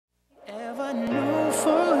I know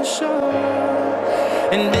for sure.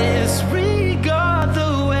 And disregard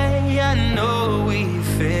the way I know we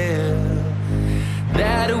feel.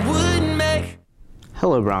 That it would make.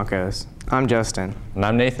 Hello, Broncos. I'm Justin. And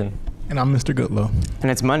I'm Nathan. And I'm Mr. Goodlow.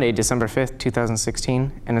 And it's Monday, December 5th,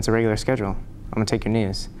 2016, and it's a regular schedule. I'm gonna take your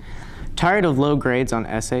news. Tired of low grades on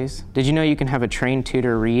essays? Did you know you can have a trained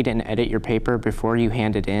tutor read and edit your paper before you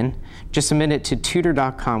hand it in? Just submit it to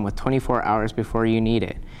tutor.com with 24 hours before you need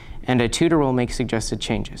it, and a tutor will make suggested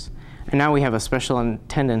changes. And now we have a special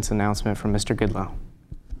attendance announcement from Mr. Goodlow.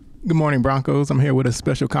 Good morning, Broncos. I'm here with a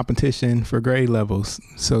special competition for grade levels.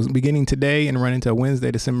 So beginning today and running until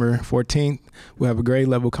Wednesday, December 14th, we'll have a grade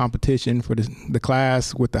level competition for the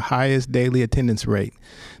class with the highest daily attendance rate.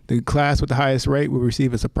 The class with the highest rate will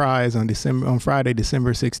receive a surprise on Friday,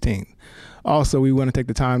 December 16th. Also, we want to take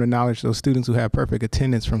the time to acknowledge those students who have perfect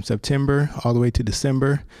attendance from September all the way to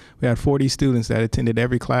December. We had 40 students that attended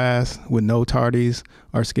every class with no tardies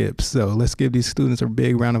or skips. So let's give these students a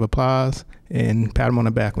big round of applause and pat them on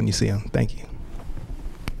the back when you see them. Thank you.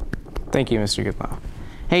 Thank you, Mr. Goodlow.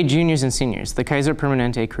 Hey, juniors and seniors, the Kaiser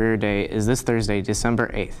Permanente Career Day is this Thursday, December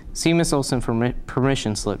 8th. See Miss Olson for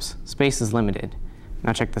permission slips. Space is limited.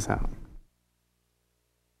 Now check this out.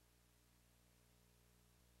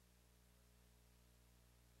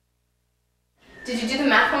 Did you do the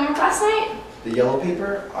math homework last night? The yellow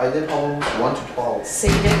paper? I did homework 1 to 12. So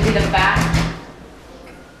you didn't do the back?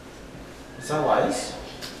 Is that wise?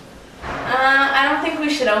 I don't think we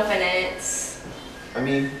should open it. I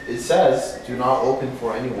mean, it says, do not open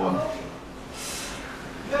for anyone.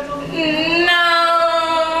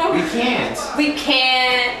 No! We can't. We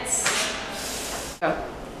can't.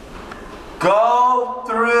 Go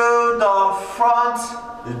through the front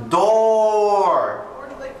door.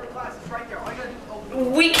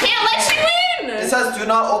 We can't let you in! It says, do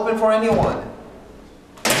not open for anyone.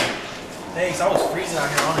 Thanks, I was freezing out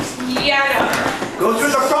here, honestly. Yeah, I know. Go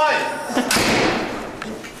through the front.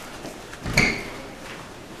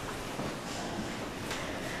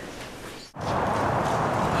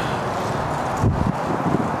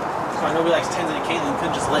 So I know nobody likes Tenzin and Caitlin,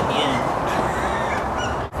 couldn't just let me in.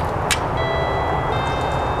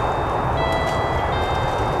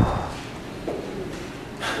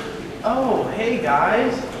 Oh, hey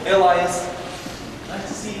guys. Hey Elias. Nice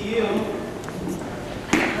to see you.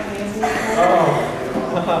 Hello.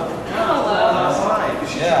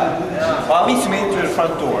 Yeah. Well, at least you made it through the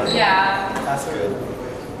front door. Yeah. That's good.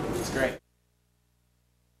 It's great.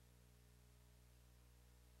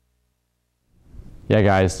 Yeah,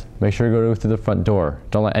 guys, make sure to go through the front door.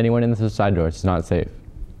 Don't let anyone in through the side door. It's not safe.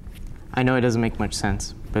 I know it doesn't make much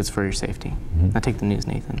sense, but it's for your safety. Now take the news,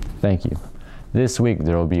 Nathan. Thank you. This week,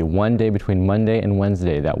 there will be one day between Monday and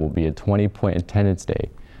Wednesday that will be a 20-point attendance day.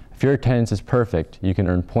 If your attendance is perfect, you can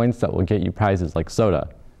earn points that will get you prizes like soda,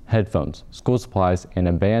 headphones, school supplies, and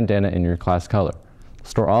a bandana in your class color. The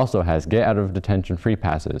store also has get out of detention free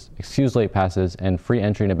passes, excuse late passes, and free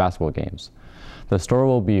entry into basketball games. The store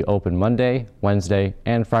will be open Monday, Wednesday,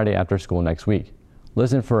 and Friday after school next week.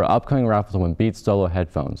 Listen for an upcoming raffle to win Beats Solo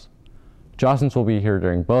headphones. Jostens will be here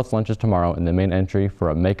during both lunches tomorrow in the main entry for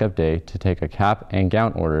a makeup day to take a cap and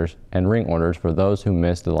gown orders and ring orders for those who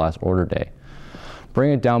missed the last order day.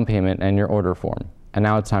 Bring a down payment and your order form. And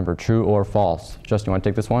now it's time for true or false. Justin, you want to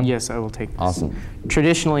take this one? Yes, I will take this. Awesome.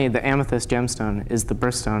 Traditionally, the amethyst gemstone is the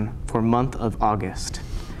birthstone for month of August.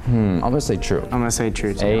 I'm going to say true. I'm going to say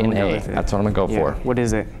true too. A and I'll go A. with it. That's what I'm going to go for. What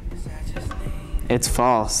is it? It's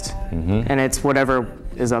false. And it's whatever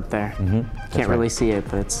is up there. Can't really see it,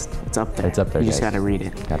 but it's up there. It's up there, You just guys. got to read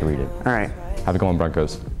it. Got to read it. All right. Have a good one,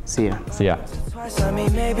 Broncos. See ya. See ya. I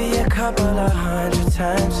mean, maybe a couple of 100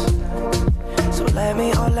 times. So let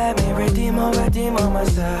me redeem on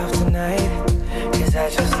myself tonight. 'Cause I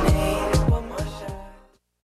just